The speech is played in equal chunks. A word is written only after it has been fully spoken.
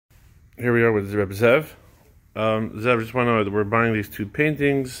Here we are with Zev. Zev, I just want to know that we're buying these two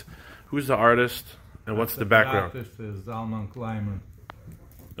paintings. Who's the artist and what's the background? The artist is Zalman Kleinman.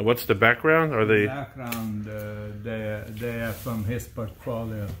 And what's the background? Are they? The background, they are from his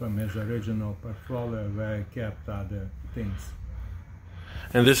portfolio, from his original portfolio, where he kept other things.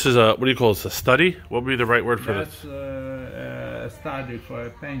 And this is a, what do you call this? A study? What would be the right word for That's this? a study for a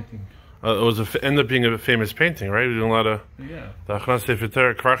painting. It was end up being a famous painting, right? We're doing a lot of. Yeah. The Achron Sefer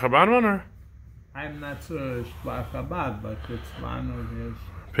Torah Kfar Chabad one, or? I'm not sure it's Kfar Chabad, but it's one of his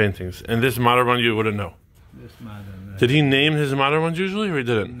Paintings. And this modern one you wouldn't know. this modern. Did he name his modern ones usually, or he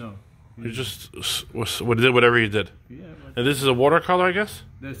didn't? No. He just did whatever he did. Yeah. And this is a watercolor, I guess?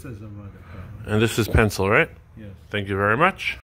 This is a watercolor. And this is pencil, right? Yes. Thank you very much.